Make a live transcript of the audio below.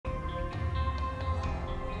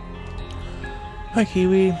Hi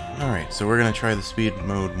Kiwi! Alright, so we're gonna try the speed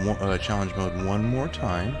mode, challenge mode one more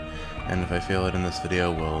time, and if I fail it in this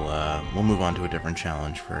video, we'll move on to a different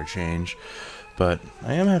challenge for a change. But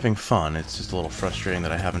I am having fun. It's just a little frustrating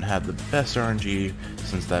that I haven't had the best RNG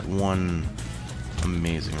since that one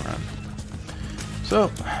amazing run.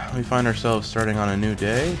 So, we find ourselves starting on a new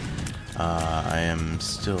day. I am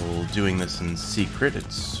still doing this in secret.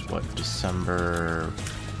 It's, what,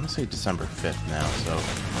 I want to say December 5th now,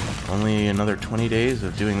 so only another 20 days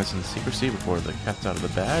of doing this in secrecy before the cat's out of the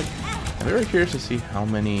bag. I'm very curious to see how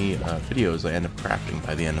many videos I end up crafting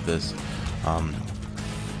by the end of this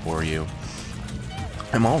for you.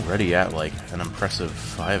 I'm already at like an impressive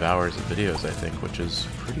 5 hours of videos, I think, which is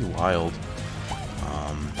pretty wild.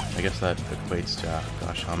 I guess that equates to,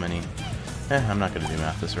 gosh, how many? I'm not going to do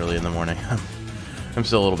math this early in the morning. I'm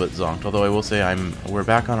still a little bit zonked, although I will say we're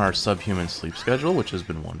back on our subhuman sleep schedule, which has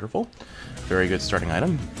been wonderful. Very good starting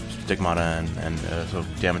item. Stigmata and so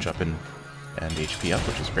damage up and HP up,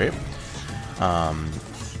 which is great.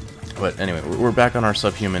 But anyway, we're back on our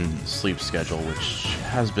subhuman sleep schedule, which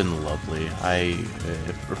has been lovely.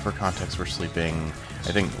 For context, we're sleeping,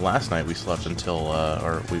 I think last night we slept until,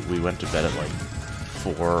 or we went to bed at like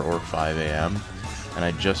 4 or 5 a.m. and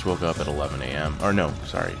I just woke up at 11 a.m. Or no,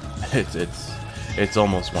 sorry, it's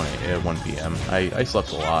almost 1 p.m. I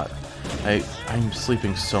slept a lot. I'm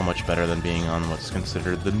sleeping so much better than being on what's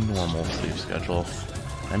considered the normal sleep schedule.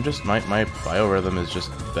 I'm just, my biorhythm is just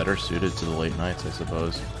better suited to the late nights, I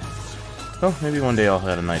suppose. Well, maybe one day I'll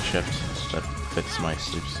have a night shift that fits my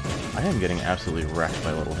sleeps. I am getting absolutely wrecked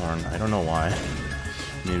by Littlehorn. I don't know why.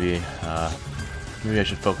 Maybe I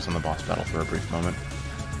should focus on the boss battle for a brief moment.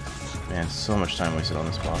 Man, so much time wasted on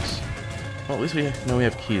this boss. Well, at least we know we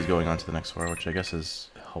have keys going on to the next floor, which I guess is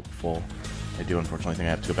helpful. I do unfortunately think I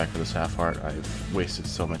have to go back for this half heart. I've wasted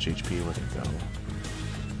so much HP. Where'd it go?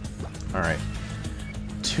 Alright.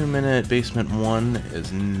 2-minute basement 1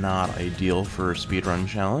 is not ideal for a speedrun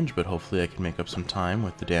challenge, but hopefully I can make up some time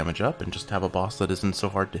with the damage up and just have a boss that isn't so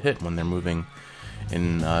hard to hit when they're moving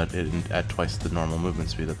at twice the normal movement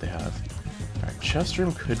speed that they have. Alright, chest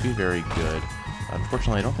room could be very good.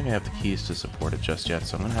 Unfortunately, I don't think I have the keys to support it just yet,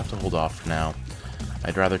 so I'm going to have to hold off for now.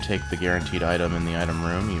 I'd rather take the guaranteed item in the item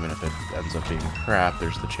room, even if it ends up being crap,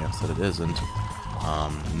 there's the chance that it isn't,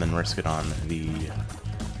 and then risk it on the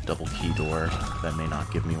double key door that may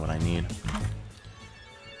not give me what I need.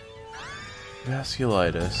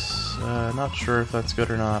 Vasculitis. Not sure if that's good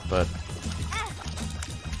or not, but...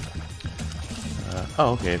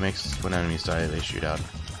 oh, okay, it makes when enemies die, they shoot out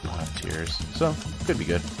tears, so could be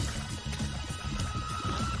good.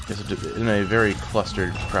 In a very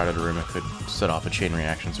clustered, crowded room, it could set off a chain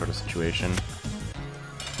reaction sort of situation.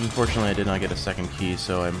 Unfortunately, I did not get a second key,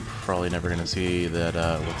 so I'm probably never going to see that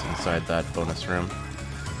what's inside that bonus room.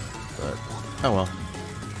 But, oh well.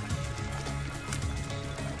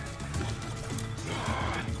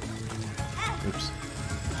 Oops.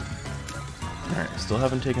 Alright, still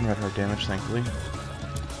haven't taken red heart damage, thankfully.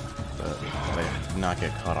 But I did not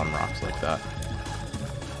get caught on rocks like that.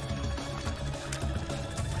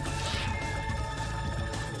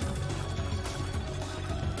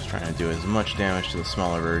 Trying to do as much damage to the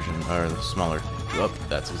smaller version, or the smaller... Oh,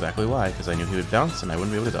 that's exactly why, because I knew he would bounce and I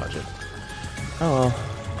wouldn't be able to dodge it. Oh well.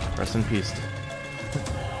 Rest in peace.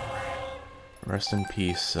 Rest in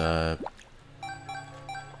peace,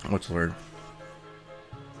 what's the word?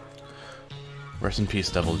 Rest in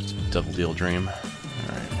peace, Devil Deal Dream.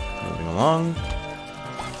 Alright, moving along.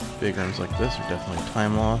 Big rooms like this are definitely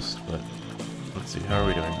time lost, but let's see, how are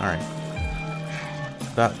we doing? Alright.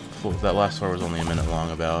 That last floor was only a minute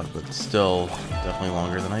long about, but still definitely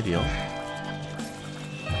longer than ideal.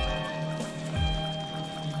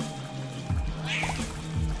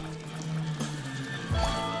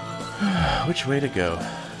 Which way to go?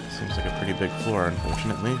 Seems like a pretty big floor,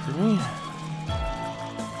 unfortunately for me.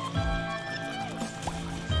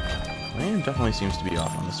 Man definitely seems to be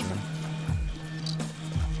off on this one.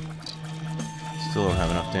 Still don't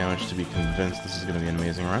have enough damage to be convinced this is going to be an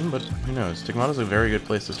amazing run, but who knows. Stigmata is a very good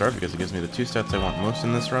place to start because it gives me the 2 stats I want most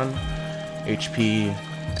in this run, HP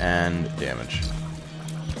and damage.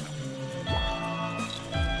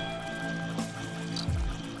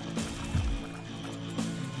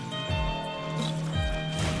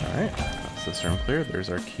 Alright, that's this room cleared. There's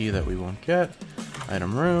our key that we won't get.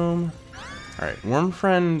 Item room. Alright,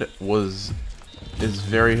 Wormfriend is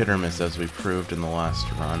very hit or miss, as we proved in the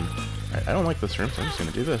last run. I don't like this room, so I'm just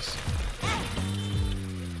going to do this.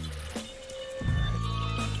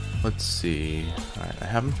 Let's see. Alright, I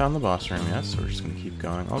haven't found the boss room yet, so we're just going to keep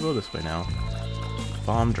going. I'll go this way now.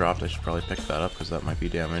 Bomb dropped. I should probably pick that up, because that might be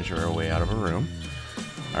damage or a way out of a room.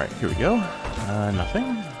 Alright, here we go.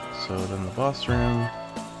 Nothing. So then the boss room.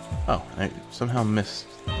 Oh, I somehow missed.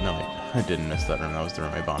 No, I didn't miss that room. That was the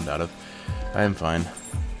room I bombed out of. I am fine.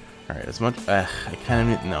 Alright, as much. I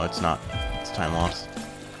kind of. No, it's not. It's time loss.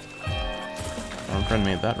 Wurmfriend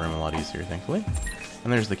made that room a lot easier, thankfully.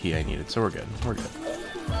 And there's the key I needed, so we're good. We're good.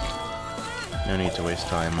 No need to waste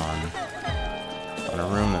time on a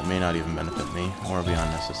room that may not even benefit me or be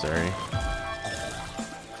unnecessary.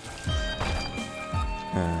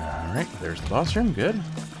 Alright, there's the boss room. Good.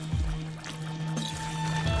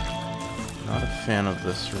 Not a fan of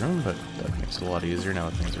this room, but that makes it a lot easier now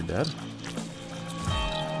that things are dead.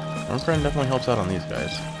 Wurmfriend definitely helps out on these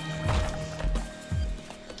guys.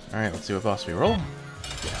 Alright, let's see what boss we roll.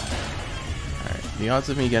 Alright, the odds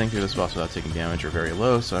of me getting through this boss without taking damage are very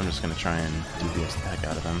low, so I'm just going to try and DPS the heck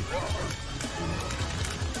out of him.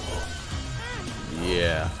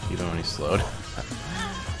 Yeah, even when he's slowed.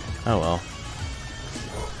 Oh well.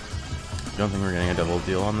 Don't think we're getting a double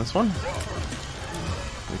deal on this one.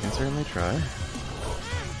 We can certainly try.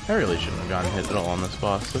 I really shouldn't have gotten hit at all on this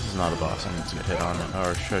boss. This is not a boss I need to get hit on,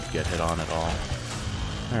 or should get hit on at all.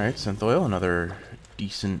 Alright, Synth Oil, another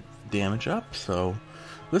decent damage up, so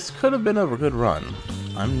this could have been a good run.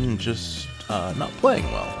 I'm just not playing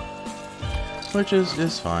well. Which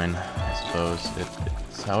is fine, I suppose.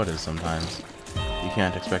 It's how it is sometimes. You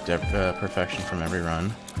can't expect perfection from every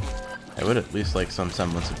run. I would at least like some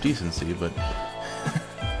semblance of decency, but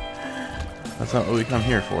that's not what we come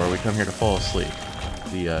here for. We come here to fall asleep.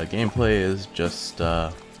 The gameplay is just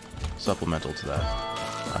supplemental to that.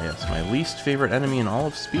 Ah yes, my least favorite enemy in all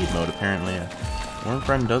of speed mode, apparently.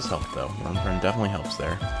 Wurmfriend does help, though. Wurmfriend definitely helps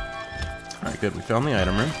there. Alright, good. We found the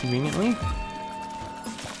item room, conveniently.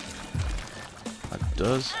 That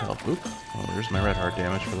does help. Oop. Oh, there's my red heart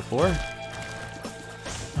damage for the 4.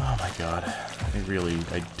 Oh my god.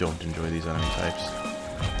 I don't enjoy these enemy types.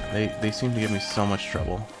 They seem to give me so much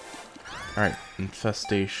trouble. Alright,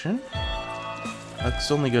 Infestation.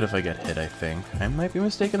 That's only good if I get hit, I think. I might be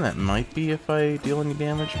mistaken, that might be if I deal any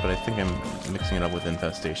damage, but I think I'm mixing it up with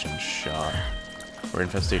Infestation Shot. Or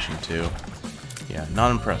Infestation 2. Yeah,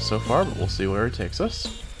 not impressed so far, but we'll see where it takes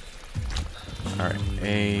us. Alright,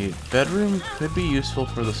 a bedroom could be useful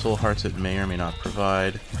for the soul hearts it may or may not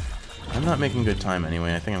provide. I'm not making good time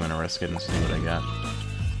anyway, I think I'm gonna risk it and see what I got.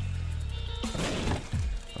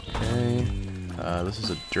 Okay, this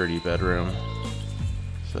is a dirty bedroom,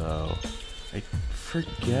 so I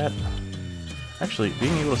forget. Actually,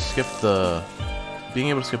 being able to skip the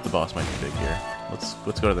boss might be big here. Let's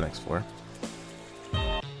go to the next floor.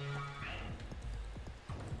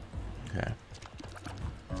 Okay.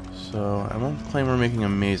 So I won't claim we're making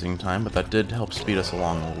amazing time, but that did help speed us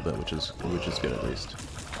along a little bit, which is good at least.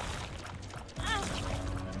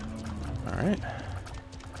 All right.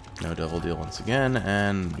 No double deal once again,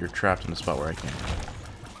 and you're trapped in a spot where I can't.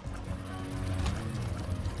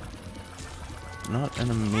 Not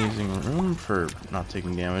an amazing room for not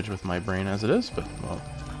taking damage with my brain as it is, but well.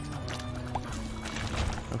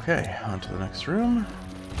 Okay, on to the next room.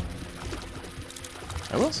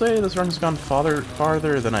 I will say this run has gone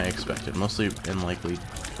farther than I expected, mostly in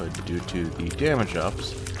likelihood due to the damage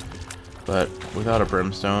ups. But without a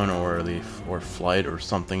brimstone or flight or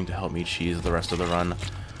something to help me cheese the rest of the run,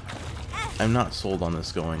 I'm not sold on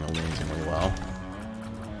this going amazingly well.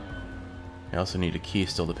 I also need a key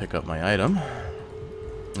still to pick up my item.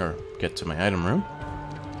 Or get to my item room.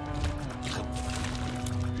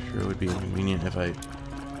 Sure would be inconvenient if I...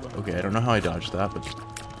 Okay, I don't know how I dodged that,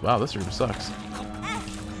 but... Wow, this room sucks.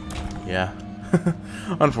 Yeah.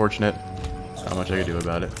 Unfortunate. Not much I could do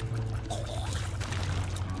about it.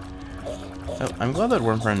 I'm glad that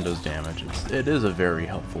Wurmfriend does damage. It is a very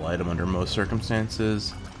helpful item under most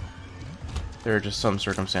circumstances. There are just some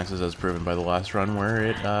circumstances, as proven by the last run, where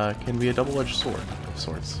it can be a double-edged sword of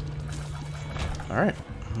sorts. Alright.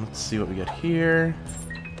 Let's see what we get here.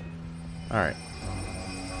 Alright.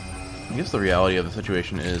 I guess the reality of the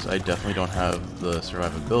situation is I definitely don't have the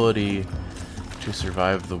survivability to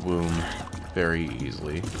survive the womb very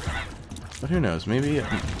easily. But who knows, maybe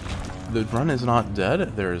the run is not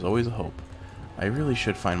dead, there is always a hope. I really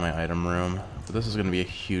should find my item room, but this is going to be a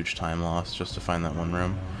huge time loss just to find that one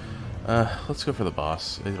room. Let's go for the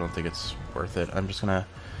boss. I don't think it's worth it. I'm just gonna...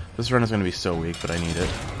 This run is going to be so weak, but I need it.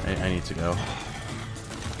 I need to go.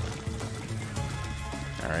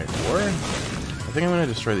 Alright, war. I think I'm going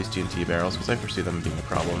to destroy these TNT barrels because I foresee them being a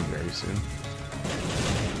problem very soon.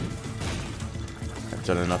 I've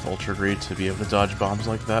done enough Ultra Greed to be able to dodge bombs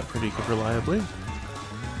like that pretty reliably.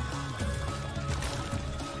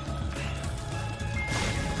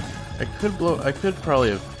 I could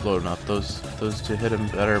probably have blown up those to hit him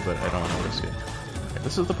better, but I don't want to risk it. Okay,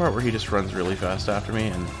 this is the part where he just runs really fast after me,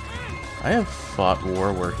 and I have fought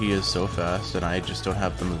war where he is so fast and I just don't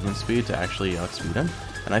have the movement speed to actually outspeed him.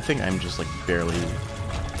 And I think I'm just like barely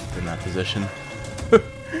in that position.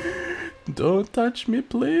 Don't touch me,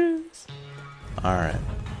 please. Alright.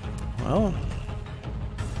 Well,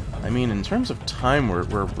 I mean, in terms of time, we're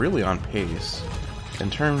really on pace.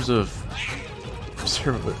 In terms of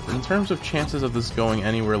chances of this going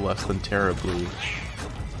anywhere less than terribly,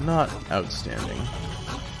 not outstanding.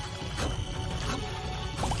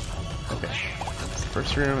 Okay.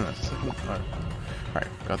 First room, and that's the second.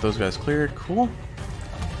 Alright, got those guys cleared. Cool.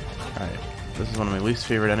 Alright. This is one of my least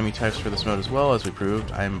favorite enemy types for this mode as well, as we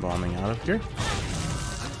proved. I'm bombing out of here.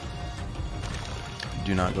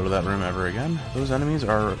 Do not go to that room ever again. Those enemies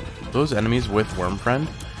with Wormfriend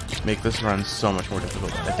make this run so much more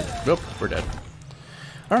difficult. I think. Nope, we're dead.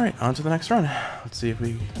 Alright, on to the next run. Let's see if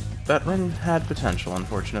we... That run had potential,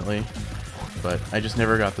 unfortunately. But I just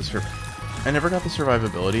never got the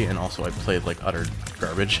survivability, and also I played like utter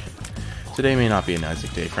garbage. Today may not be an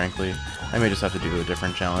Isaac day, frankly. I may just have to do a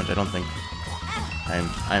different challenge. I don't think...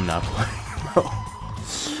 I'm not playing well.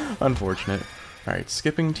 Unfortunate. Alright,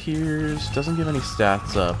 skipping tiers. Doesn't give any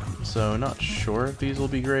stats up, so not sure if these will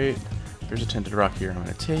be great. There's a tinted rock here, I'm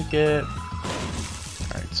gonna take it.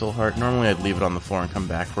 Alright, Soul Heart. Normally I'd leave it on the floor and come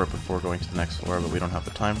back for it before going to the next floor, but we don't have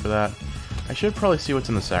the time for that. I should probably see what's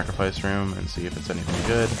in the sacrifice room and see if it's anything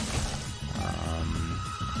good.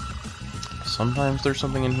 Sometimes there's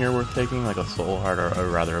something in here worth taking, like a Soul Heart or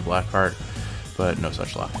rather a Black Heart, but no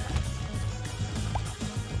such luck.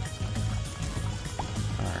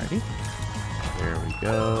 Alrighty. There we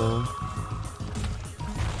go.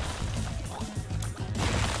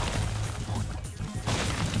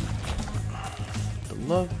 The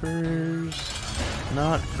Lovers.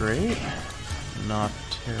 Not great. Not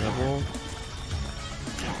terrible.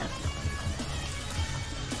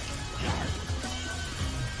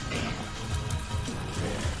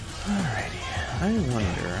 Alrighty. I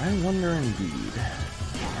wonder indeed.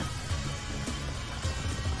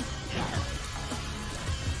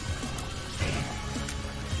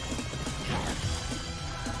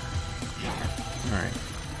 Alright. I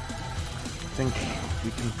think we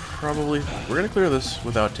can probably... We're gonna clear this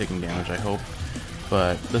without taking damage, I hope.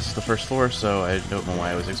 But this is the first floor, so I don't know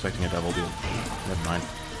why I was expecting a double deal. Never mind.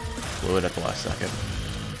 Blew it at the last second.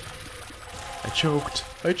 I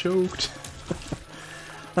choked.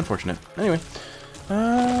 Unfortunate. Anyway.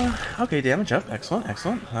 Okay, damage up. Excellent,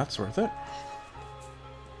 excellent. That's worth it.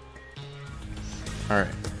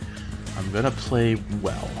 Alright. I'm gonna play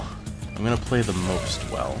well. I'm gonna play the most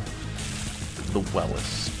well. The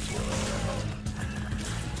wellest.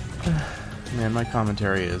 Man, my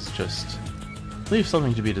commentary is just... leaves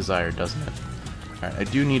something to be desired, doesn't it? Alright, I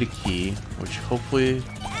do need a key, which hopefully...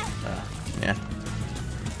 yeah.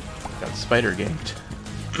 Got spider ganked.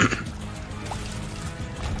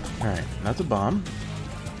 Alright, that's a bomb.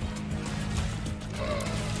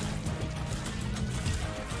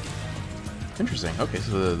 Interesting. Okay,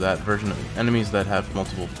 so that version of enemies that have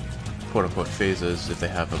multiple quote-unquote phases, if they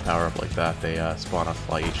have a power-up like that, they spawn a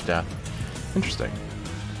fly each death. Interesting.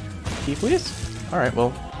 Key, please? Alright,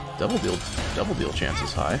 well, double deal chance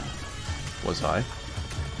is high. Was high.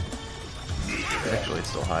 Actually, it's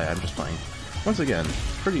still high. I'm just playing, once again,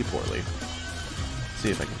 pretty poorly. Let's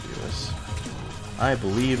see if I can do this. I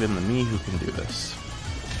believe in the me who can do this.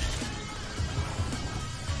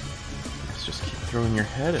 Let's just keep throwing your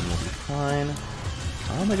head and we'll be fine.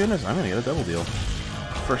 Oh my goodness, I'm gonna get a double deal.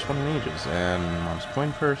 First one in ages. And Mom's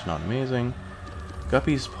Coin Purse, not amazing.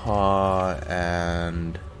 Guppy's Paw,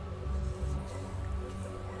 and...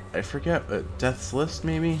 I forget, Death's List,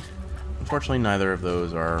 maybe? Unfortunately, neither of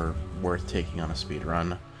those are worth taking on a speed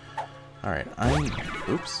run. Alright,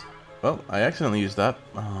 oops. Well, I accidentally used that.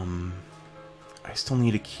 I still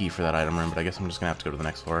need a key for that item room, but I guess I'm just gonna have to go to the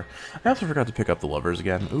next floor. I also forgot to pick up the Lovers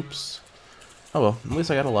again. Oops. Oh well, at least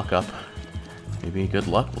I got a luck up. Maybe good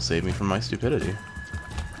luck will save me from my stupidity.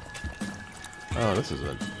 Oh, this is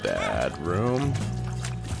a bad room.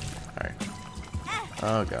 Alright.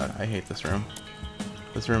 Oh god, I hate this room.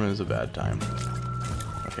 This room is a bad time.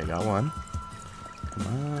 Okay, got one. Come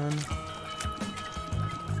on.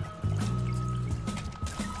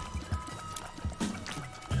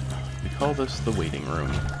 We call this the waiting room,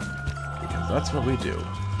 because that's what we do.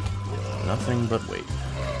 Nothing but wait.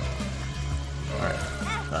 Alright.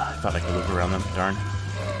 I thought I could loop around them. Darn.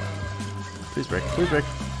 Please break. Please break.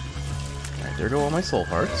 Alright, there go all my soul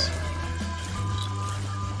hearts.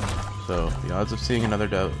 So, the odds of seeing another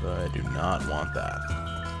death, I do not want that.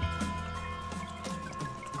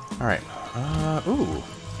 Alright. Ooh.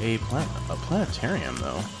 A planetarium,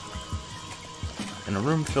 though. in a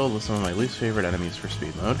room filled with some of my least favorite enemies for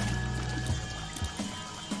speed mode.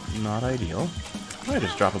 Not ideal. I might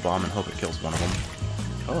just drop a bomb and hope it kills one of them.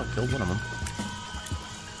 Oh, it killed one of them.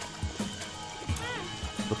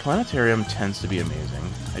 The planetarium tends to be amazing.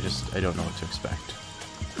 I don't know what to expect.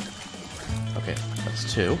 Okay,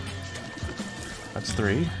 that's 2. That's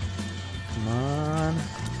 3. Come on.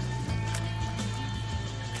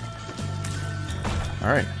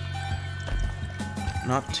 Alright.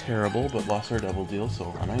 Not terrible, but lost our double deal,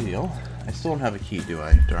 so unideal. I still don't have a key, do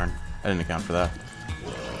I? Darn. I didn't account for that.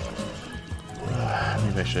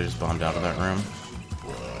 Maybe I should have just bombed out of that room.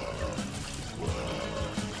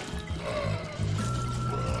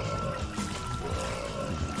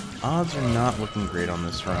 Odds are not looking great on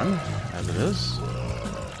this run, as it is.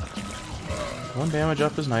 1 damage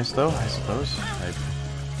up is nice, though, I suppose. I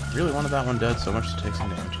really wanted that one dead so much to take some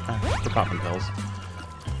damage. For popping pills.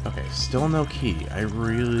 Okay, still no key. I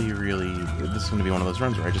really... This is going to be one of those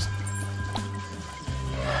runs where I just...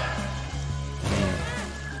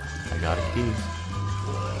 I got a key.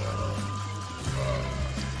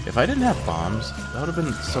 If I didn't have bombs, that would have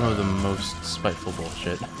been some of the most spiteful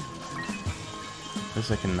bullshit. At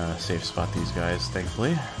least I can safe spot these guys,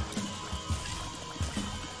 thankfully.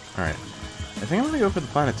 Alright. I think I'm gonna go for the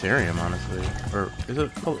planetarium, honestly. Or, is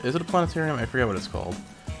it a planetarium? I forget what it's called.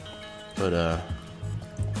 But,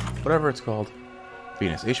 whatever it's called.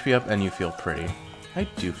 Venus. HP up and you feel pretty. I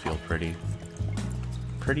do feel pretty.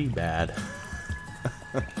 Pretty bad.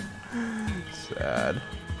 Sad.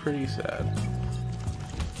 Pretty sad.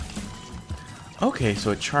 Okay,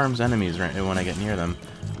 so it charms enemies right when I get near them.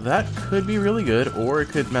 That could be really good, or it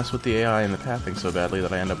could mess with the AI and the pathing so badly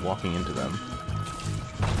that I end up walking into them.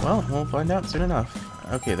 Well, we'll find out soon enough.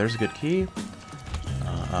 Okay, there's a good key.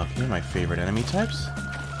 Okay, my favorite enemy types.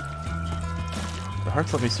 The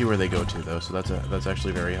hearts let me see where they go to, though, so that's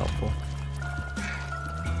actually very helpful.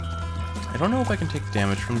 I don't know if I can take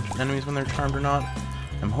damage from enemies when they're charmed or not.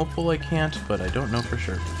 I'm hopeful I can't, but I don't know for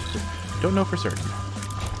sure. Don't know for certain.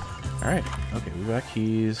 Alright, okay, we got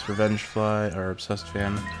keys, Revenge Fly, our Obsessed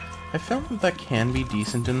Fan. I found that can be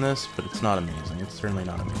decent in this, but it's not amazing. It's certainly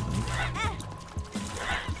not amazing.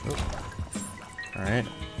 Oh. Alright,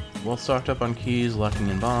 well stocked up on keys, lacking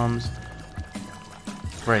in bombs.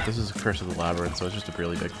 Right, this is a Curse of the Labyrinth, so it's just a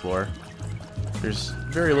really big floor. There's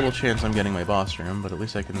very little chance I'm getting my boss room, but at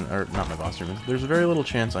least I can, or not my boss room, there's very little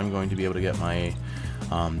chance I'm going to be able to get my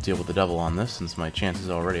Deal with the Devil on this, since my chance is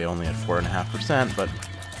already only at 4.5%, but...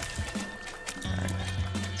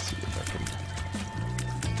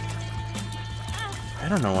 I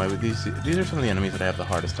don't know why these are some of the enemies that I have the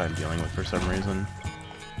hardest time dealing with for some reason.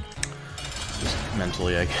 Just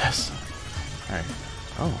mentally, I guess. Alright.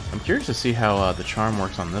 Oh, I'm curious to see how the charm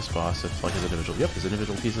works on this boss, if like his individual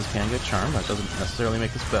pieces can get charmed. That doesn't necessarily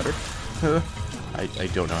make this better. I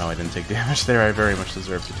don't know how I didn't take damage there. I very much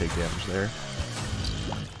deserve to take damage there.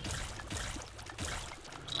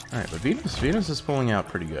 Alright, but Venus is pulling out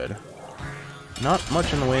pretty good. Not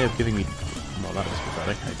much in the way of giving me... Well, that was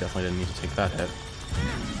pathetic. I definitely didn't need to take that hit.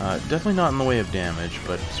 Definitely not in the way of damage,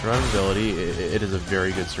 but survivability, it is a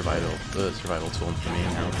very good survival tool for me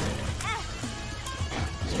now.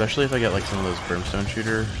 Especially if I get like some of those brimstone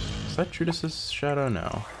shooters. Is that Judas's shadow?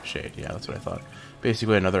 No. Shade, yeah, that's what I thought.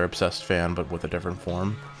 Basically another Obsessed Fan, but with a different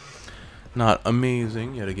form. Not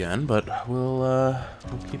amazing yet again, but we'll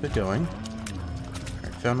keep it going.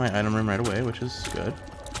 Alright, found my item room right away, which is good.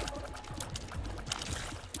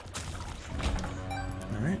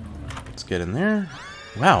 Alright, let's get in there.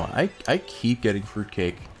 Wow, I keep getting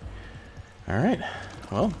fruitcake. Alright,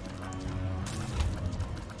 well.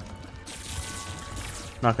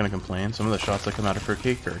 Not gonna complain. Some of the shots that come out of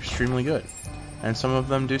fruitcake are extremely good. And some of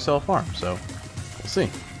them do self-harm, so we'll see.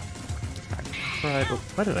 Alright,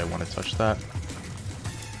 why did I want to touch that?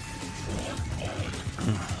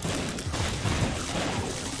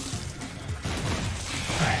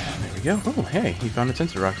 Alright, there we go. Oh, hey, he found a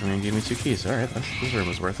Tinsel Rock for me and gave me 2 keys. Alright, this room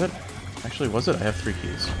was worth it. Actually, was it? I have 3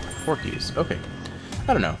 keys. 4 keys. Okay.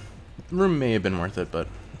 I don't know. The room may have been worth it, but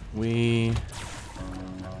we'll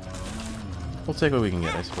take what we can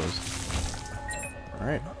get, I suppose.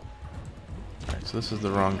 Alright. Alright, so this is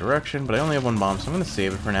the wrong direction, but I only have 1 bomb, so I'm going to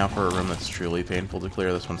save it for now for a room that's truly painful to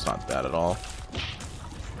clear. This one's not bad at all.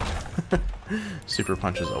 Super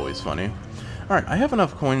Punch is always funny. Alright, I have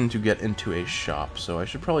enough coin to get into a shop, so I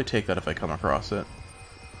should probably take that if I come across it.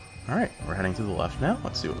 Alright, we're heading to the left now.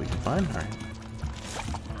 Let's see what we can find. Alright.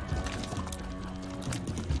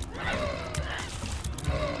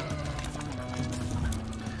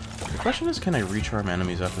 The question is, can I recharm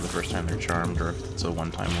enemies after the first time they're charmed, or if it's a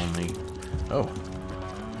one-time only... Oh.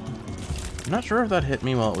 I'm not sure if that hit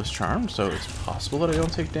me while it was charmed, so it's possible that I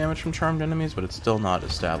don't take damage from charmed enemies, but it's still not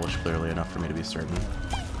established clearly enough for me to be certain.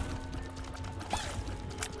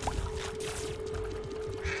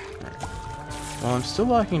 Alright. While I'm still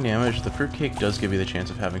lacking damage, the fruitcake does give you the chance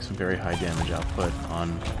of having some very high damage output on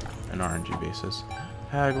an RNG basis.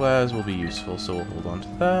 Haglaz will be useful, so we'll hold on to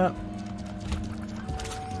that.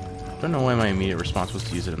 Don't know why my immediate response was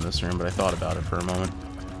to use it in this room, but I thought about it for a moment.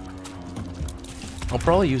 I'll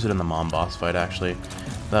probably use it in the mom boss fight, actually.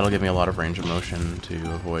 That'll give me a lot of range of motion to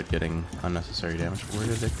avoid getting unnecessary damage. Where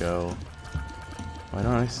did it go? Why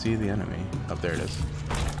don't I see the enemy? Oh, there it is.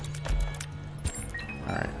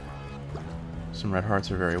 Alright. Some red hearts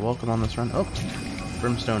are very welcome on this run. Oh!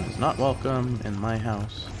 Brimstone is not welcome in my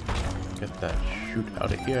house. Get that shoot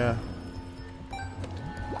out of here.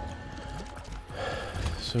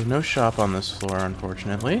 So no shop on this floor,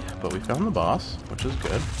 unfortunately, but we found the boss, which is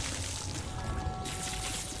good.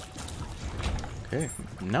 Okay,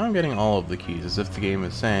 now I'm getting all of the keys, as if the game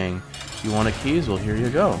is saying, you want a keys? Well, here you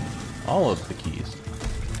go. All of the keys.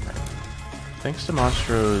 Right. Thanks to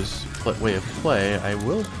Monstro's way of play, I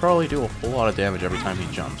will probably do a whole lot of damage every time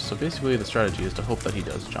he jumps. So basically the strategy is to hope that he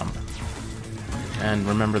does jump. And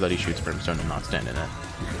remember that he shoots Brimstone and not stand in it.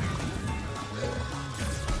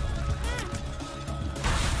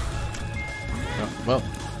 Oh, well,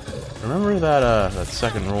 remember that that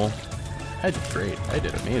second rule? I did great. I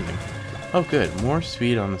did amazing. Oh good, more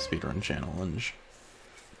speed on the speedrun challenge.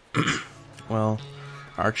 Well,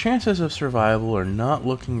 our chances of survival are not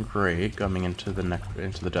looking great coming into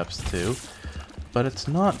the depths too, but it's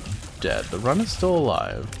not dead. The run is still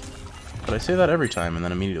alive, but I say that every time and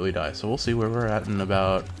then immediately die. So we'll see where we're at in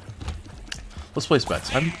about. Let's place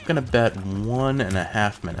bets. I'm gonna bet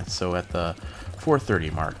 1.5 minutes. So at the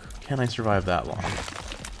 4:30 mark, can I survive that long?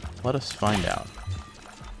 Let us find out.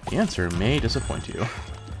 The answer may disappoint you.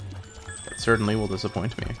 Certainly will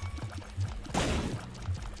disappoint me.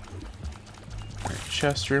 Alright,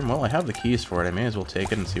 chest room. Well, I have the keys for it. I may as well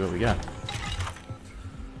take it and see what we get.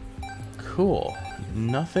 Cool.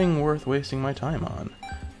 Nothing worth wasting my time on.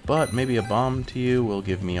 But maybe a bomb to you will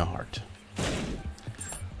give me a heart.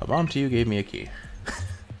 A bomb to you gave me a key.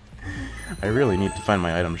 I really need to find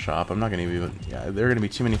my item shop. I'm not going to even... Yeah, there are going to be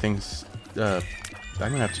too many things... I'm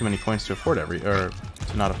going to have too many coins to afford to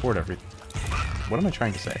not afford every... What am I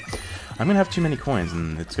trying to say? I'm gonna have too many coins,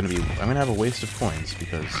 and it's gonna be. I'm gonna have a waste of coins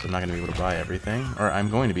because I'm not gonna be able to buy everything, or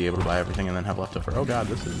I'm going to be able to buy everything and then have leftover. Oh god,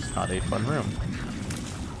 this is not a fun room.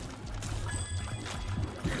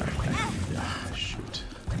 Shoot!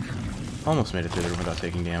 Almost made it through the room without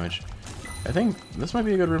taking damage. I think this might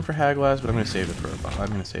be a good room for Haglaz, but I'm gonna save it for a bomb. I'm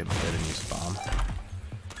gonna save it and use a bomb.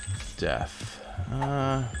 Death.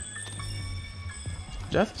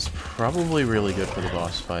 Death is probably really good for the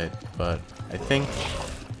boss fight, but I think.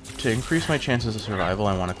 To increase my chances of survival,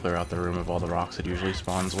 I want to clear out the room of all the rocks it usually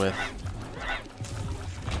spawns with.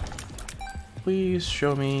 Please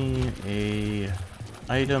show me a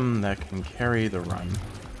item that can carry the run.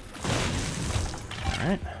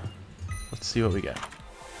 Alright. Let's see what we get.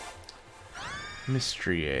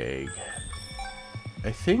 Mystery egg.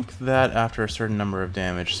 I think that after a certain number of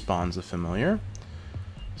damage spawns a familiar.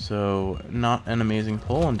 So, not an amazing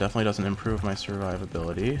pull, and definitely doesn't improve my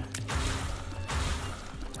survivability.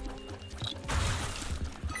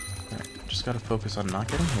 Just gotta focus on not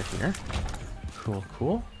getting hit here. Cool,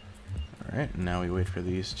 cool. Alright, now we wait for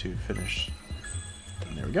these to finish.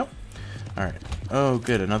 And there we go. Alright. Oh,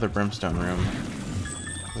 good, another brimstone room.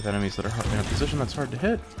 With enemies that are in a position that's hard to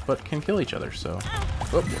hit, but can kill each other, so...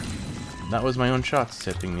 Whoop. That was my own shots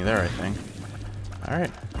hitting me there, I think.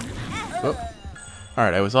 Alright. Whoop.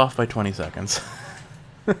 Alright, I was off by 20 seconds.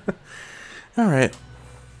 Alright.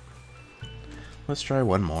 Let's try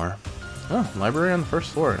one more. Oh, library on the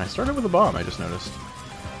first floor, and I started with a bomb, I just noticed.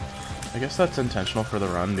 I guess that's intentional for the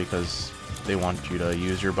run, because they want you to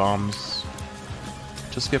use your bombs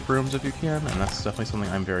to skip rooms if you can, and that's definitely something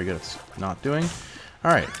I'm very good at not doing.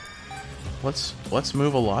 Alright, let's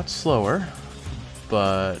move a lot slower,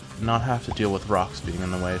 but not have to deal with rocks being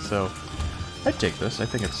in the way, so I'd take this. I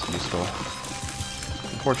think it's useful.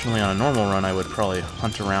 Unfortunately, on a normal run, I would probably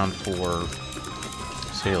hunt around for,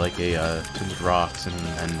 say, like a tinted rocks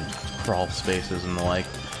and crawl spaces and the like.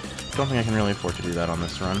 Don't think I can really afford to do that on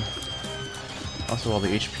this run. Also, while the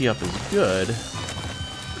HP up is good,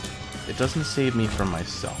 it doesn't save me from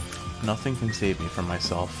myself. Nothing can save me from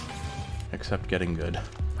myself except getting good.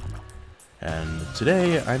 And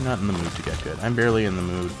today, I'm not in the mood to get good. I'm barely in the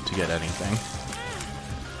mood to get anything.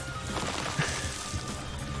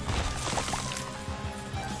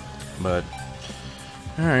 But,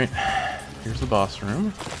 alright, here's the boss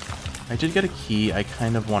room. I did get a key. I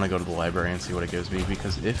kind of want to go to the library and see what it gives me,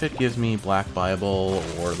 because if it gives me Black Bible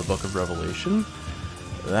or the Book of Revelation,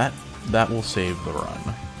 that will save the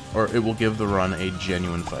run. Or it will give the run a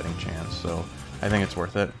genuine fighting chance, so I think it's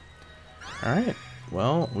worth it. Alright,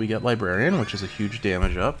 well, we get Librarian, which is a huge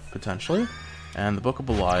damage up, potentially, and the Book of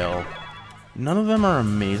Belial. None of them are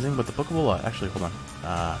amazing, but the Book of Belial... Actually, hold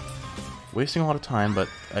on. Wasting a lot of time, but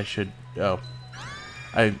I should... Oh.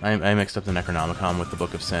 I mixed up the Necronomicon with the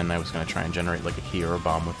Book of Sin. I was going to try and generate like a key or a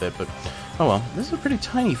bomb with it, but oh well. This is a pretty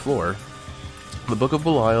tiny floor. The Book of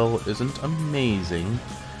Belial isn't amazing,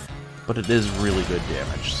 but it is really good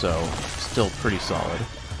damage, so still pretty solid.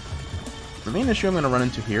 The main issue I'm going to run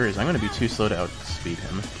into here is I'm going to be too slow to outspeed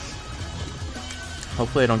him.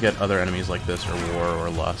 Hopefully I don't get other enemies like this, or War, or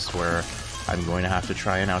Lust, where I'm going to have to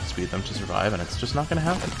try and outspeed them to survive, and it's just not going to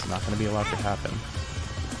happen. It's not going to be allowed to happen.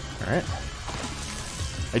 Alright.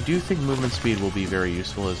 I do think movement speed will be very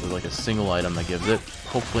useful as like a single item that gives it,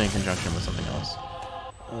 hopefully in conjunction with something else.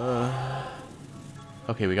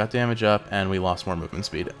 Okay, we got damage up and we lost more movement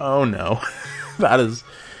speed. Oh no. that is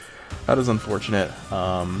unfortunate.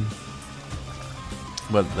 But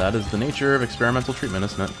that is the nature of experimental treatment,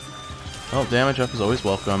 isn't it? Well, damage up is always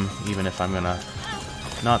welcome, even if I'm gonna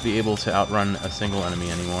not be able to outrun a single enemy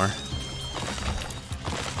anymore.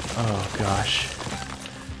 Oh gosh.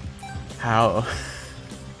 How?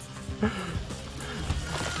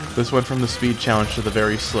 This went from the speed challenge to the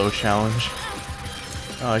very slow challenge.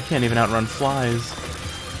 Oh, I can't even outrun flies.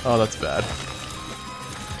 Oh, that's bad.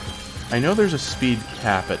 I know there's a speed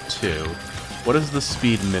cap at 2. What is the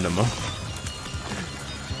speed minimum?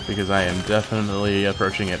 Because I am definitely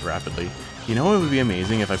approaching it rapidly. You know what would be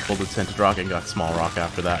amazing if I pulled the Tinted Rock and got Small Rock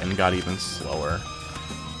after that and got even slower?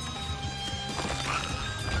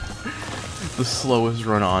 The slowest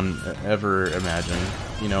run on ever imagined.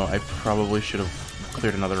 You know, I probably should have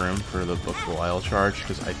cleared another room for the Book of Belial charge,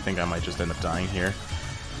 because I think I might just end up dying here.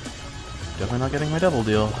 Definitely not getting my double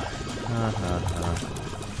deal.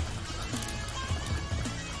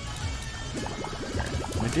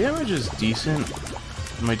 My damage is decent.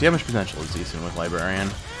 My damage potential is decent with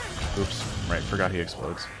Librarian. Oops, right, forgot he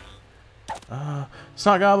explodes.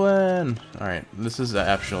 Snot Goblin! Alright, this is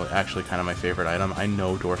actually kind of my favorite item. I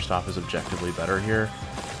know Doorstop is objectively better here.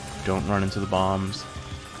 Don't run into the bombs.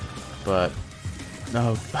 But,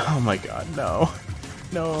 no, oh my god, no.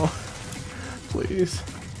 No. Please.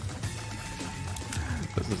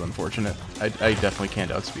 This is unfortunate. I definitely can't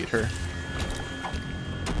outspeed her.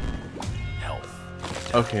 Health.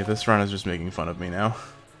 Okay, this run is just making fun of me now.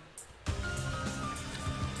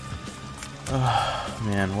 Oh,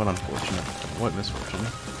 man, what unfortunate. What misfortune.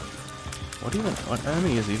 What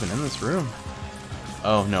enemy is even in this room?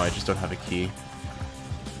 Oh, no, I just don't have a key.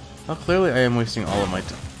 Well, clearly I am wasting all of my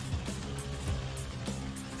time.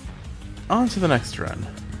 On to the next run.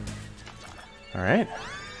 Alright.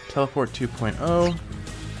 Teleport 2.0.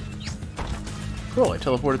 Cool, I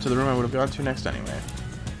teleported to the room I would have gone to next anyway.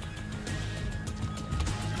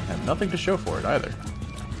 I have nothing to show for it either.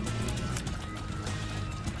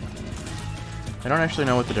 I don't actually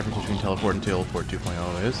know what the difference between Teleport and Teleport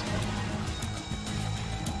 2.0 is.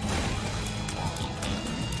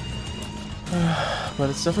 But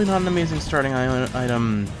it's definitely not an amazing starting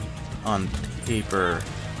item on paper.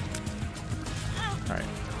 Alright.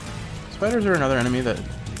 Spiders are another enemy that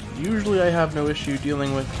usually I have no issue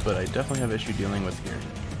dealing with, but I definitely have issue dealing with here.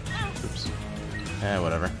 Oops.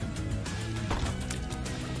 Whatever.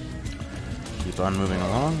 Keep on moving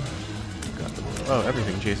along. Oh,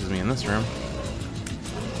 everything chases me in this room.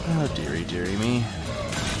 Oh, dearie, dearie me.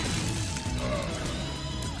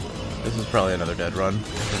 This is probably another dead run,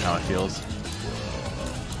 from how it feels.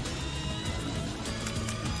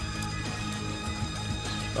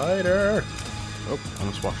 Spider! Oh,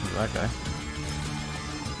 almost walked into that guy.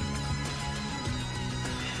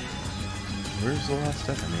 Where's the last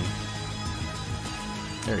enemy?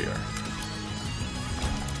 There you are.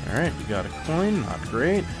 Alright, we got a coin, not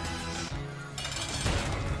great.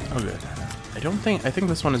 Oh, good. I think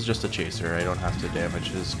this one is just a chaser. I don't have to damage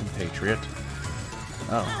his compatriot.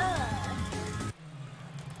 Oh.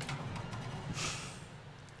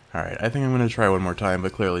 Alright, I think I'm going to try one more time,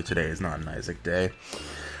 but clearly today is not an Isaac day.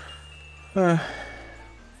 At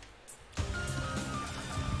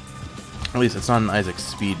least it's not an Isaac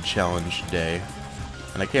speed challenge day.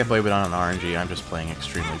 And I can't blame it on an RNG, I'm just playing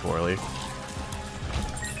extremely poorly.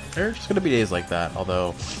 There are just going to be days like that,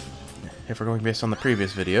 although if we're going based on the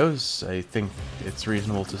previous videos, I think it's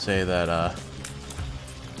reasonable to say that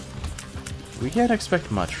we can't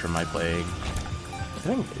expect much from my playing. I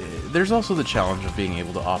think there's also the challenge of being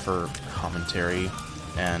able to offer commentary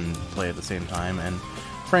and play at the same time, and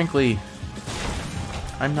frankly,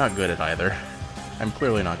 I'm not good at either. I'm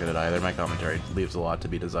clearly not good at either. My commentary leaves a lot to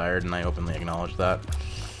be desired, and I openly acknowledge that.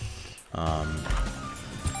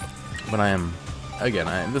 But I am,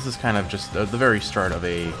 again, this is kind of just the very start of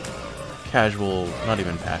a casual, not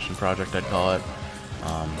even passion project, I'd call it.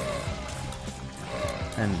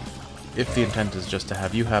 And if the intent is just to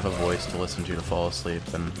have you have a voice to listen to fall asleep,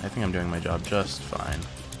 then I think I'm doing my job just fine.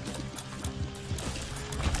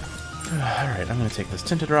 Alright, I'm going to take this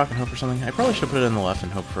Tinted Rock and hope for something. I probably should have put it in the left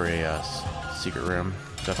and hope for a secret room.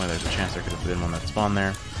 Definitely there's a chance there could have been one that spawned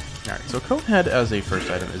there. Alright, so Conehead as a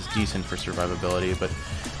first item is decent for survivability, but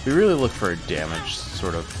we really look for a damage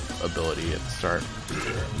sort of ability at the start,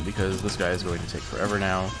 because this guy is going to take forever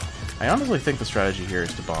now. I honestly think the strategy here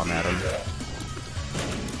is to bomb at him.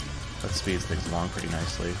 That speeds things along pretty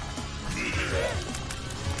nicely.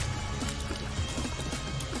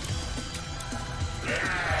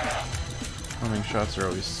 Homing shots are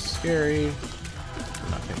always scary.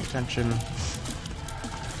 I'm not paying attention.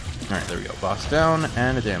 Alright, there we go. Boss down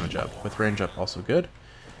and a damage up. With range up, also good.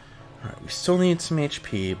 Alright, we still need some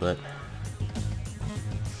HP, but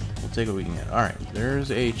we'll take what we can get. Alright,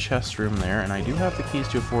 there's a chest room there, and I do have the keys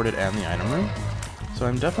to afford it and the item room. So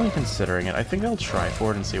I'm definitely considering it. I think I'll try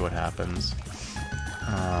for it and see what happens.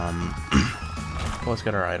 Well, let's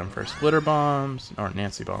get our item first. Glitter bombs, or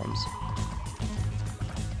Nancy bombs.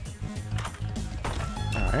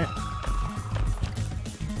 Alright.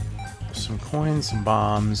 Some coins, some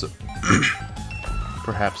bombs.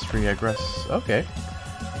 Perhaps free aggress. Okay.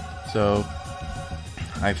 So,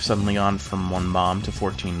 I've suddenly gone from 1 bomb to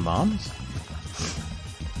 14 bombs.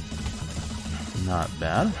 Not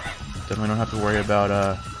bad. Definitely don't have to worry about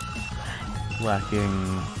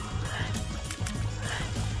lacking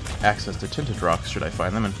access to tinted rocks should I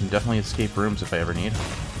find them, and can definitely escape rooms if I ever need.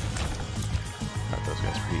 Got those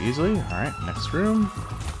guys pretty easily. Alright, next room.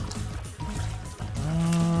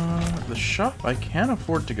 The shop I can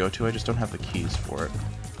afford to go to, I just don't have the keys for it.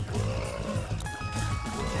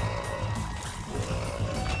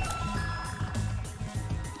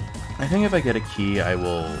 I think if I get a key, I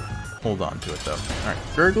will hold on to it, though. Alright,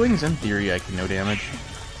 Gurglings, in theory, I can no damage.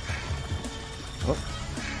 Oh,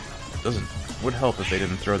 would help if they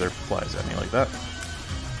didn't throw their flies at me like that.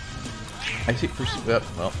 I see,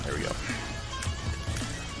 well, there we go.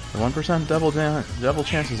 The 1% double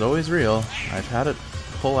chance is always real. I've had it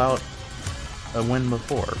pull out a win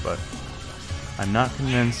before, but I'm not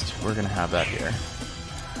convinced we're gonna have that here.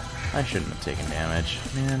 I shouldn't have taken damage,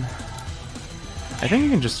 man. I think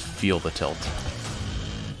you can just feel the tilt.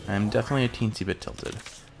 I'm definitely a teensy bit tilted.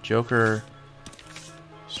 Joker,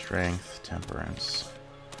 Strength, Temperance.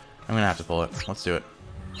 I'm gonna have to pull it. Let's do it.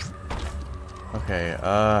 Okay,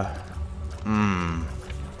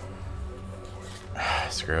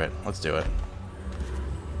 screw it. Let's do it.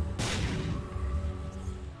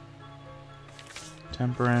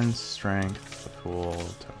 Temperance, Strength, Fool,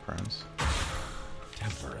 Temperance.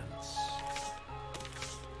 Temperance.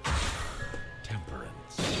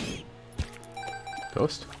 Temperance.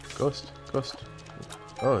 Ghost? Ghost? Ghost?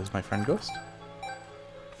 Oh, is my friend Ghost?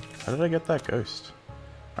 How did I get that Ghost?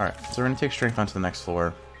 Alright, so we're gonna take Strength onto the next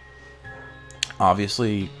floor.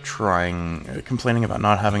 Obviously complaining about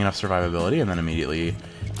not having enough survivability and then immediately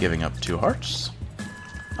giving up 2 hearts.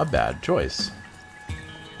 A bad choice.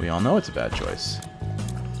 We all know it's a bad choice.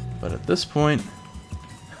 But at this point,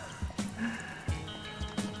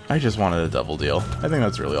 I just wanted a double deal. I think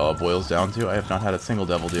that's really all it boils down to. I have not had a single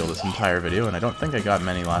double deal this entire video, and I don't think I got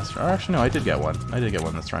many last run. Actually, no, I did get one. I did get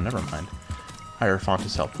one this run, never mind. Hierophant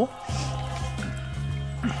is helpful.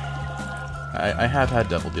 I have had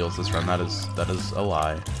double deals this run, that is a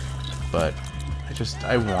lie. But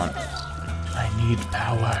I need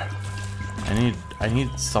power. I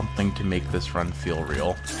need something to make this run feel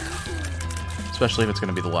real. Especially if it's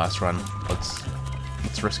gonna be the last run. Let's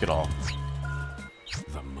risk it all.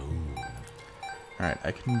 The moon. Alright,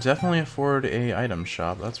 I can definitely afford a item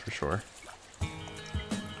shop, that's for sure.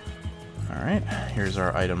 Alright, here's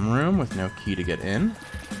our item room with no key to get in.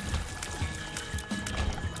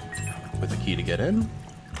 With a key to get in.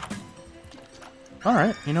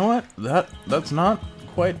 Alright, you know what? That's not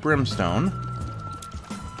quite Brimstone,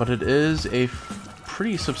 but it is a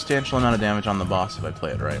pretty substantial amount of damage on the boss if I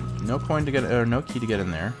play it right. No coin to get, or no key to get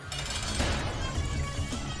in there.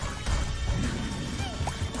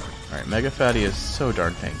 Alright, Mega Fatty is so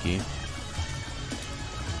darn tanky.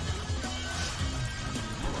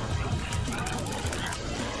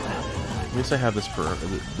 At least I have this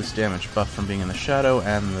damage buff from being in the shadow,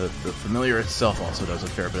 and the familiar itself also does a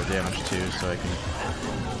fair bit of damage too, so I can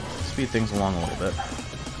speed things along a little bit.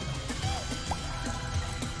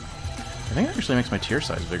 I think it actually makes my tier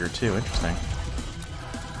size bigger too. Interesting.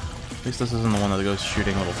 At least this isn't the one that goes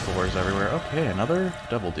shooting little floors everywhere. Okay, another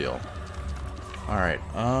double deal. Alright,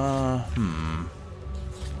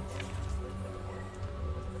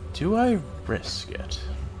 do I risk it?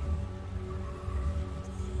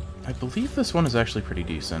 I believe this one is actually pretty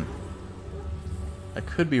decent. I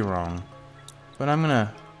could be wrong, but I'm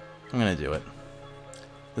gonna do it.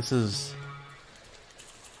 This is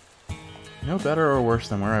no better or worse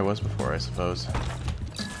than where I was before, I suppose.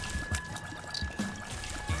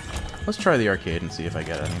 Let's try the arcade and see if I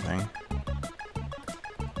get anything.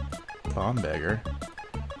 Bomb beggar.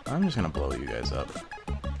 I'm just gonna blow you guys up.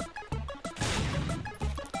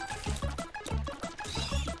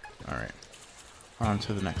 Alright. On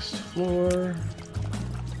to the next floor.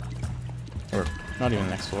 Or, not even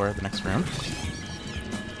the next floor, the next room.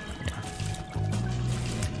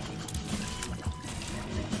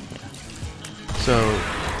 So,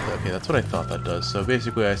 okay, that's what I thought that does. So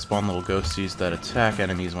basically I spawn little ghosties that attack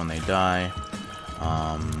enemies when they die.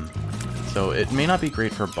 So it may not be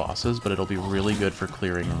great for bosses, but it'll be really good for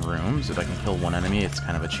clearing rooms. If I can kill one enemy, it's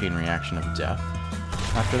kind of a chain reaction of death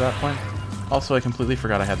after that point. Also, I completely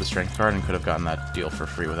forgot I had the strength card and could have gotten that deal for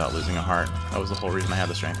free without losing a heart. That was the whole reason I had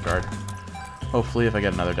the strength card. Hopefully, if I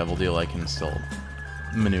get another double deal, I can still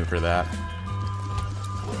maneuver that.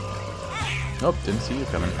 Oh, didn't see you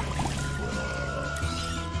coming.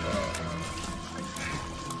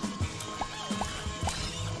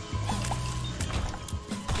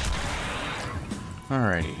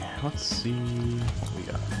 Alrighty, let's see what we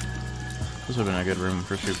got. This would have been a good room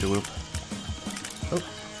for Shoop de Whoop. Oh.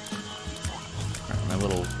 Alright, my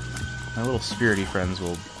little spirity friends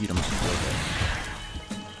will beat him up a little bit.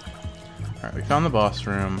 Alright, we found the boss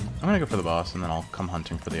room. I'm gonna go for the boss and then I'll come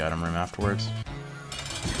hunting for the item room afterwards.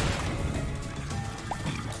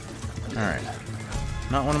 Alright.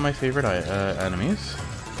 Not one of my favorite enemies.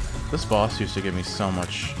 This boss used to give me so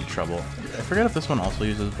much trouble. I forget if this one also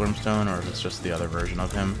uses Brimstone or if it's just the other version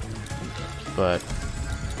of him. But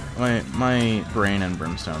my brain and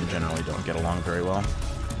Brimstone generally don't get along very well.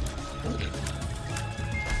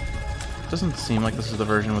 Doesn't seem like this is the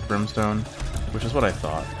version with Brimstone, which is what I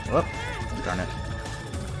thought. Oh, darn it.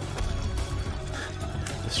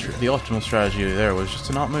 The optimal strategy there was just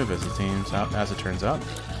to not move as it turns out.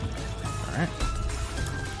 Alright.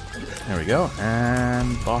 There we go,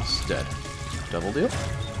 and boss dead. Double deal?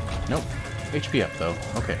 Nope. HP up, though.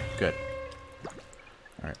 Okay, good.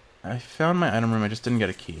 Alright, I found my item room, I just didn't get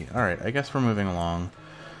a key. Alright, I guess we're moving along.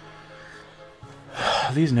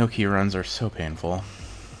 These no-key runs are so painful.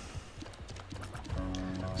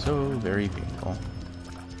 So very painful.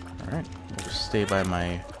 Alright, we'll just stay by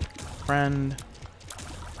my friend.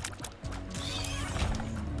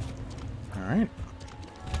 Alright.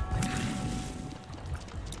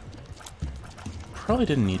 Probably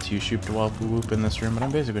didn't need to Shoop de Whoop in this room, but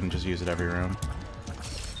I'm basically going to just use it every room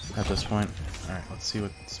at this point. Alright, let's see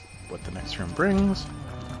what the next room brings.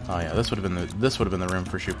 Oh yeah, this would have been the room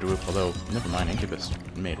for Shoop de Whoop, although never mind, Incubus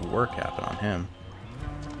made work happen on him.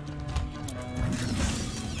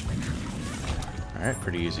 Alright,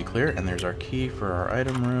 pretty easy clear, and there's our key for our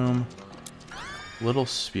item room. Little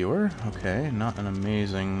Spewer, okay, not an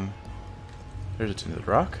amazing... There's a Tinted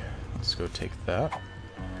Rock. Let's go take that.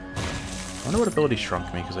 I wonder what ability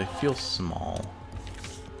shrunk me, because I feel small.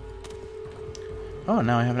 Oh,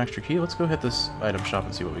 now I have an extra key. Let's go hit this item shop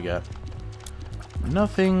and see what we get.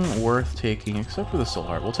 Nothing worth taking except for the Soul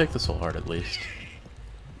Heart. We'll take the Soul Heart at least.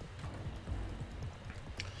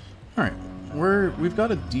 Alright, we've got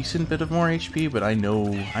a decent bit of more HP, but I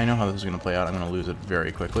know how this is going to play out. I'm going to lose it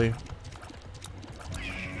very quickly.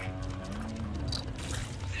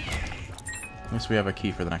 At least we have a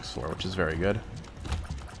key for the next floor, which is very good.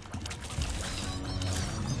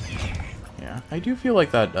 I do feel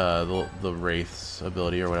like that the Wraith's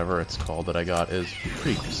ability, or whatever it's called that I got, is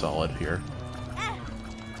pretty solid here.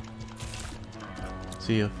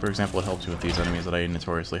 See, for example, it helps me with these enemies that I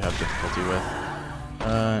notoriously have difficulty with.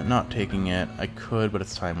 Not taking it. I could, but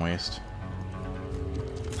it's time waste.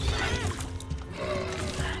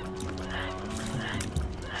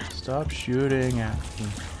 Stop shooting at me.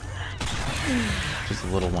 Just a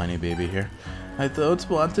little whiny baby here. I don't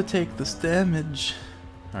want to take this damage.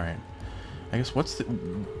 Alright. I guess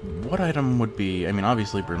what item would be... I mean,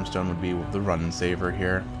 obviously Brimstone would be the run saver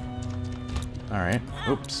here. Alright.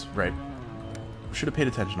 Oops, right. Should have paid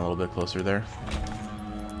attention a little bit closer there.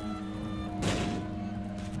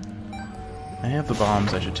 I have the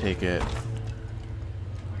bombs, I should take it.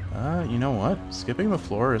 You know what? Skipping the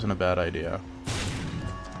floor isn't a bad idea.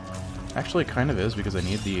 Actually, it kind of is, because I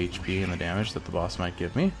need the HP and the damage that the boss might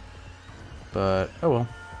give me. But, oh well.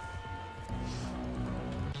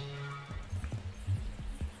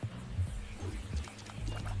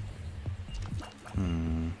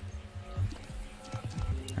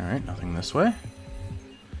 Alright, nothing this way.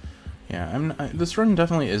 Yeah, this run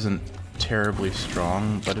definitely isn't terribly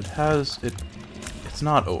strong, but it's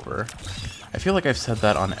not over. I feel like I've said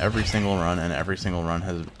that on every single run, and every single run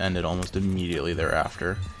has ended almost immediately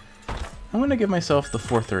thereafter. I'm going to give myself the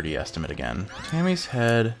 430 estimate again. Tammy's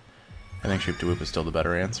head. I think Sheep to Whoop is still the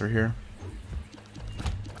better answer here.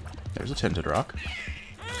 There's a Tinted Rock.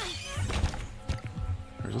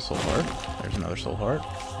 There's a Soul Heart. There's another Soul Heart.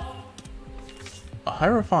 A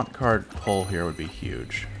Hierophant card pull here would be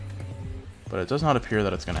huge. But it does not appear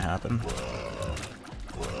that it's going to happen.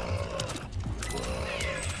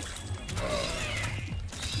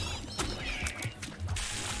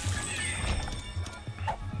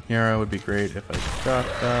 Yara would be great if I got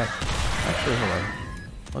that. Actually, hold on.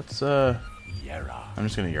 Let's, I'm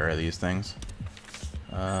just gonna Yara these things.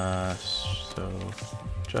 So,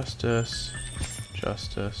 Justice.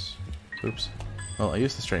 Oops. Well, I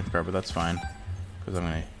used the Strength card, but that's fine. Because I'm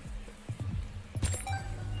gonna...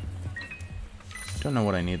 Don't know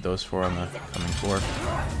what I need those for on the coming floor.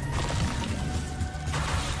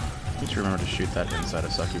 Need to remember to shoot that inside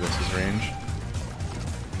of Succubus's range.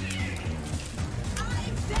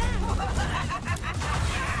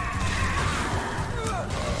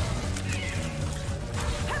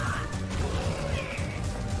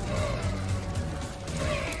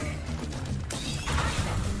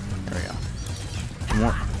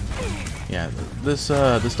 Yeah, this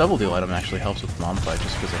double deal item actually helps with mom fight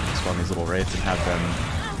just because I can spawn these little wraiths and have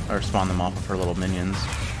them, or spawn them off of her little minions.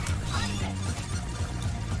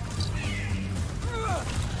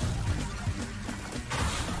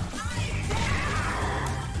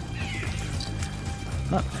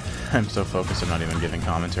 I'm so focused I'm not even giving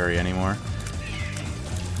commentary anymore.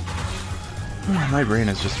 My brain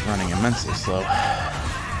is just running immensely slow.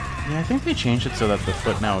 Yeah, I think they changed it so that the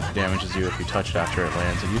foot now damages you if you touch it after it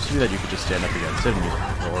lands. It used to be that you could just stand up against it and use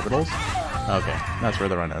orbitals. Okay, that's where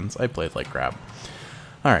the run ends. I played like crap.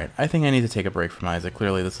 Alright, I think I need to take a break from Isaac.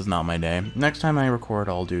 Clearly this is not my day. Next time I record,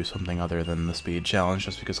 I'll do something other than the speed challenge,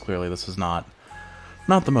 just because clearly this is not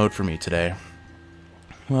the mode for me today.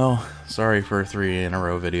 Well, sorry for 3 in a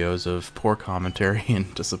row videos of poor commentary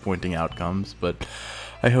and disappointing outcomes, but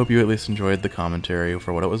I hope you at least enjoyed the commentary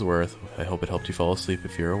for what it was worth. I hope it helped you fall asleep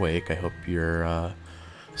if you're awake. I hope you're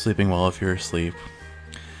sleeping well if you're asleep.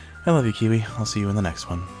 I love you, Kiwi. I'll see you in the next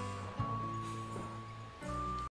one.